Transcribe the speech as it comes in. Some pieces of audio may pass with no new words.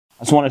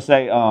just want to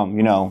say,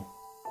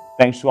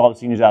 thanks to all the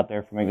seniors out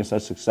there for making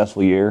such a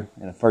successful year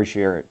and the first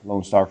year at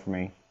Lone Star for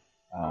me,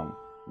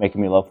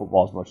 making me love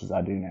football as much as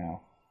I do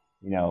now.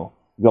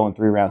 Going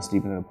 3 rounds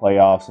deep into the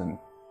playoffs and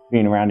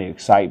being around the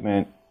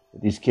excitement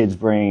that these kids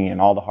bring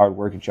and all the hard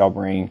work that y'all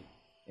bring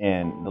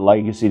and the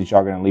legacy that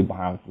y'all are going to leave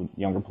behind with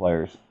younger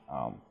players.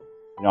 I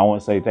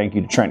want to say thank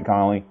you to Trent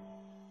Conley.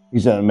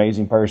 He's an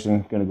amazing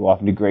person, going to go off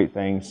and do great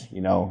things.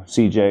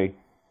 CJ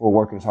for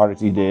working as hard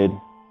as he did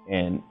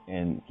and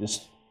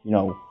just,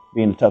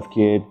 being a tough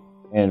kid.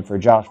 And for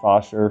Josh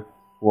Foster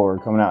for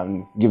coming out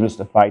and giving us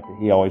the fight that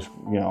he always,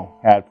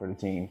 had for the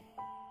team.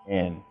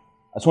 And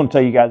I just want to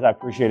tell you guys I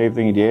appreciate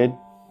everything he did.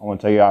 I want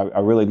to tell you I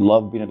really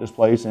love being at this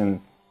place, and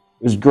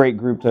it was a great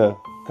group to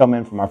come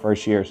in for my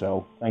first year,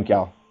 so thank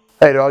y'all.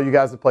 Hey, to all you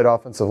guys that played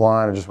offensive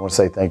line, I just want to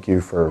say thank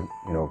you for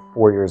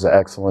 4 years of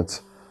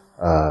excellence.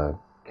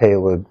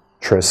 Caleb,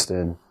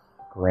 Tristan,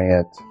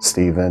 Grant,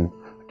 Steven,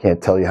 I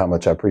can't tell you how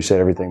much I appreciate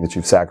everything that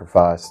you've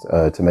sacrificed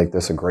to make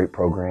this a great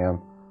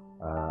program.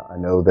 I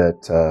know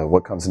that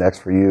what comes next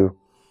for you,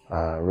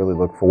 I really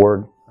look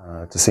forward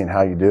to seeing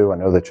how you do. I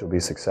know that you'll be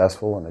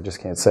successful, and I just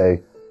can't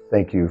say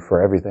thank you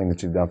for everything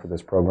that you've done for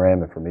this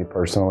program and for me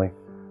personally.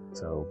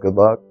 So good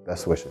luck,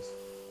 best wishes.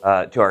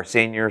 To our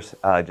seniors,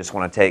 I just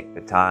want to take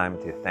the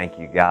time to thank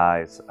you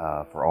guys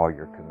for all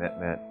your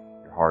commitment,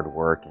 your hard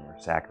work, and your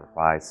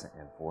sacrifice,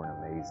 and for an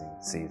amazing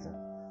season.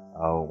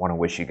 I want to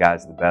wish you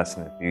guys the best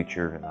in the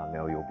future, and I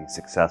know you'll be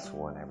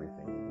successful in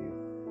everything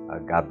you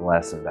do. God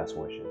bless and best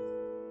wishes.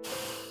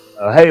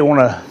 Hey, I want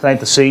to thank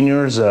the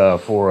seniors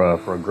for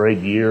a great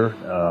year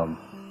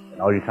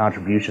and all your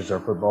contributions to our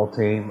football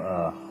team.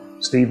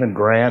 Stephen,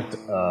 Grant,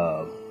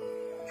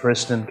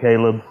 Tristan,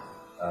 Caleb,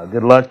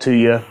 good luck to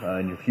you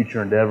in your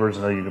future endeavors.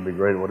 I know you're going to be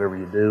great at whatever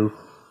you do.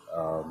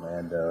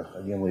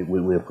 Again,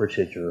 we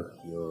appreciate your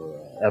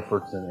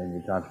efforts and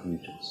your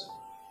contributions.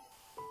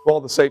 All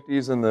the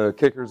safeties and the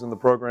kickers in the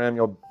program,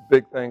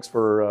 big thanks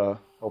for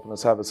helping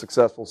us have a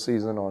successful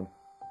season on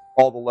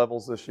all the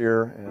levels this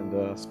year, and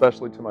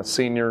especially to my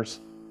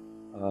seniors.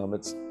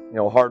 It's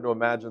hard to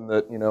imagine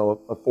that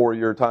a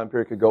 4-year time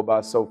period could go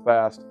by so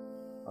fast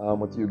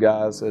with you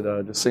guys. It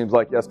just seems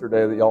like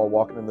yesterday that y'all are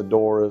walking in the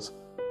door as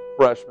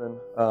freshmen.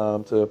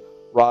 To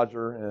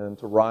Roger and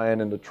to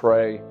Ryan and to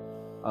Trey,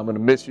 I'm going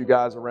to miss you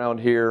guys around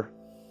here.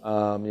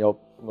 From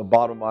the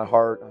bottom of my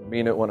heart, I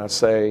mean it when I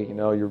say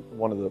you're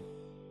one of the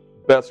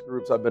best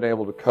groups I've been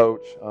able to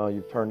coach.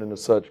 You've turned into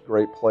such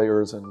great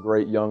players and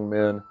great young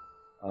men.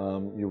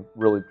 You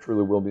really,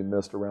 truly will be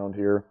missed around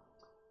here.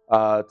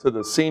 To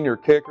the senior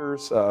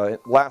kickers,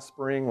 last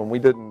spring when we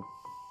didn't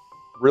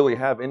really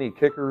have any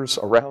kickers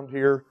around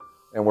here,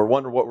 and we're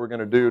wondering what we're going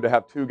to do, to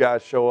have 2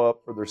 guys show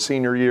up for their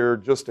senior year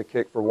just to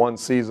kick for 1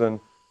 season,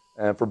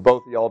 and for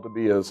both of y'all to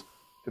be as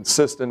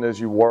consistent as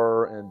you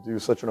were and do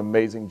such an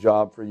amazing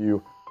job for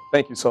you.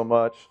 Thank you so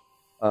much.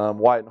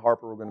 Wyatt and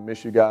Harper, we're going to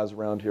miss you guys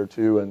around here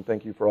too, and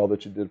thank you for all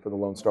that you did for the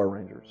Lone Star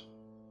Rangers.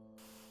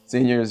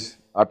 Seniors,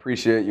 I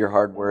appreciate your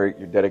hard work,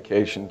 your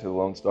dedication to the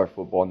Lone Star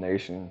Football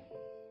Nation,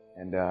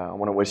 and I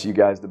want to wish you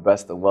guys the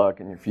best of luck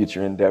in your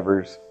future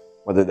endeavors,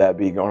 whether that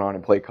be going on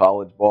and play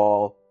college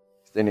ball,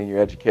 extending your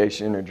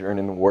education, or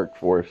joining the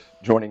workforce,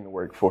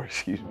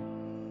 excuse me.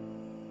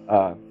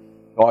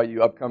 All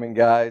you upcoming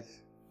guys,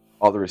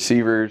 all the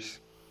receivers,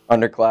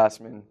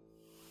 underclassmen,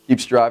 keep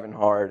striving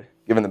hard,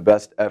 giving the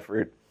best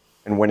effort,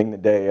 and winning the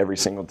day every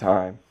single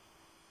time.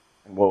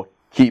 And we'll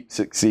keep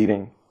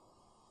succeeding,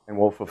 and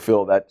we'll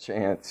fulfill that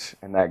chance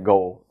and that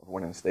goal of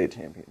winning the state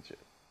championship.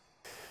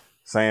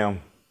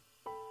 Sam,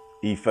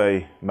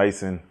 Ife,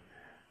 Mason,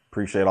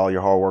 appreciate all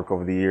your hard work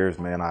over the years,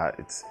 man.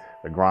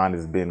 The grind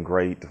has been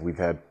great. We've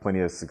had plenty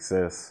of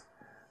success.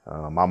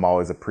 I'm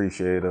always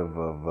appreciative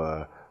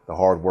of the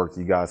hard work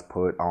you guys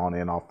put on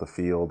and off the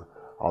field,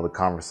 all the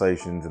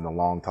conversations and the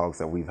long talks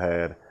that we've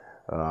had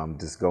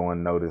just go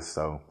unnoticed.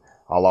 So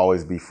I'll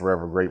always be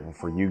forever grateful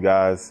for you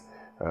guys.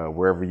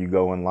 Wherever you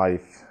go in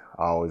life,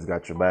 I always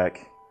got your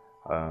back.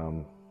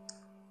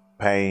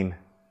 Payne,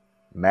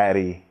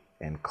 Maddie,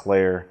 and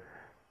Claire,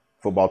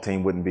 football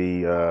team wouldn't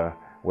be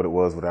what it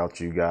was without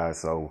you guys.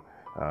 So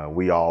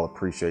we all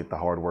appreciate the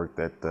hard work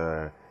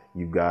that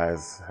you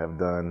guys have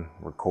done,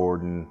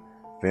 recording,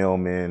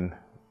 filming,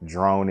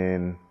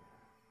 droning,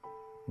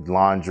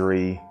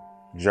 laundry,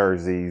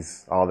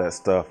 jerseys, all that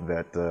stuff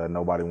that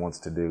nobody wants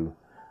to do.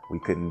 We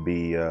couldn't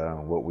be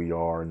what we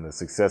are and the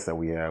success that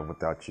we have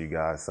without you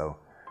guys. So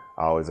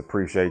I always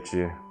appreciate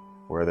you.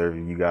 Wherever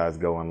you guys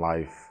go in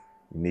life,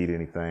 you need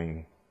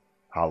anything,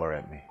 holler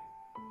at me.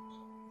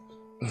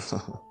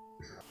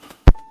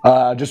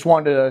 Just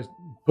wanted to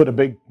put a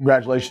big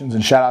congratulations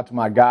and shout out to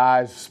my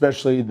guys,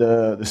 especially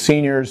the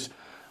seniors,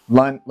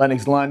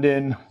 Lennox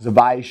London,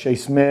 Zavai Shea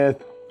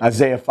Smith,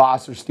 Isaiah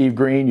Foster, Steve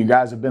Green. You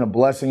guys have been a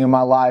blessing in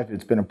my life.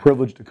 It's been a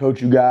privilege to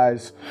coach you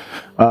guys.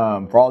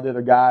 For all the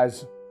other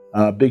guys,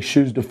 big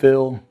shoes to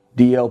fill,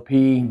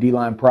 DLP,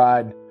 D-Line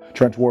Pride,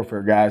 Trench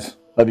Warfare, guys.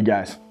 Love you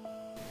guys.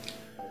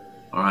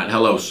 All right,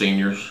 hello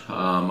seniors.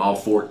 All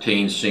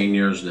 14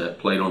 seniors that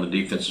played on the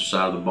defensive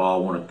side of the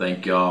ball, I want to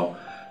thank y'all.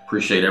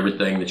 appreciate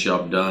everything that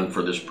y'all have done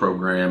for this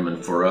program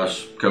and for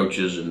us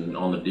coaches and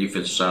on the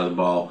defensive side of the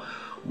ball.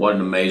 What an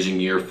amazing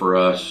year for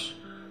us.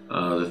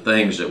 The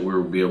things that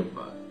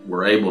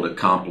we're able to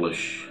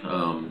accomplish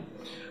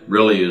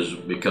really is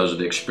because of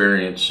the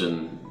experience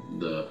and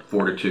the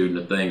fortitude and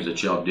the things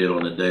that y'all did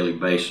on a daily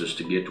basis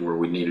to get to where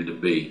we needed to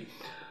be.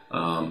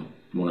 I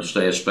want to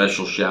say a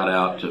special shout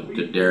out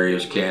to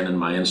Darius Cannon,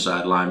 my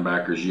inside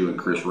linebackers, you and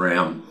Chris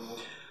Ram.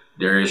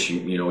 Darius,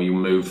 you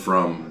moved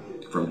from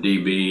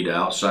DB to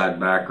outside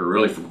backer,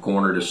 really from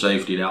corner to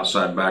safety to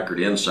outside backer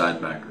to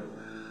inside backer.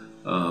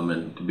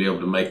 And to be able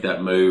to make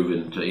that move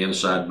into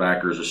inside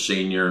backer as a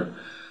senior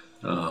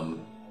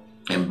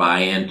and buy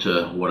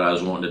into what I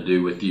was wanting to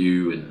do with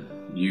you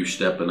and you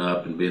stepping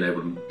up and being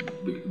able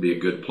to be a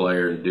good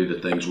player and do the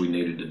things we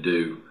needed to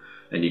do.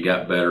 And you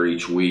got better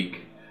each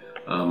week.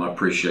 I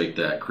appreciate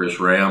that. Chris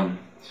Ram,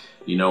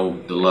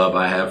 the love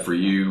I have for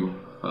you,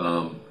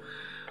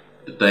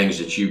 the things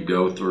that you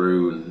go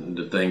through and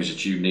the things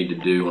that you need to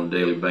do on a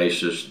daily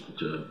basis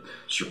to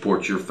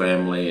support your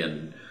family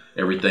and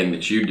everything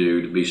that you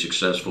do to be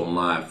successful in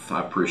life.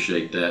 I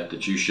appreciate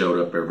that you showed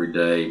up every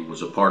day,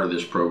 was a part of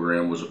this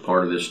program, was a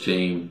part of this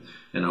team,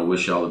 and I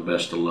wish y'all the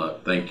best of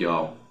luck. Thank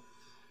y'all.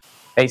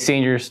 Hey,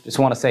 seniors, just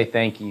want to say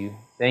thank you.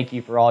 Thank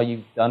you for all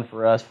you've done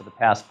for us for the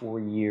past 4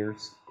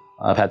 years.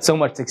 I've had so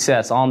much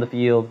success on the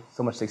field,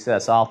 so much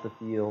success off the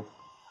field.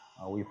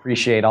 We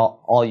appreciate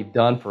all you've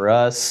done for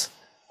us.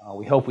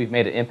 We hope we've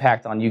made an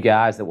impact on you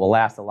guys that will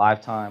last a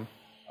lifetime.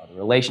 The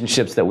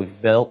relationships that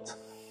we've built,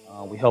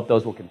 we hope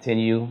those will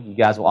continue. You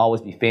guys will always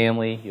be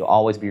family. You'll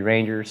always be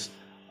Rangers.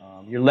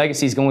 Your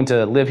legacy is going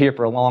to live here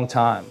for a long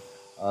time.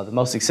 The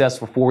most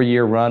successful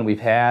 4-year run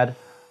we've had,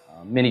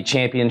 many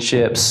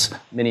championships,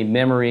 many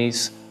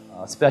memories.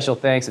 Special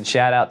thanks and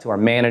shout out to our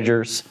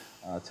managers,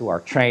 to our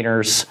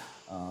trainers,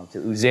 to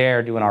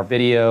Uzair doing our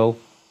video,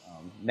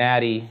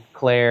 Maddie,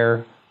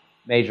 Claire,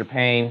 Major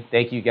Payne.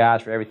 Thank you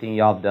guys for everything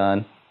y'all have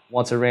done.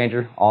 Once a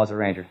Ranger, always a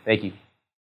Ranger. Thank you.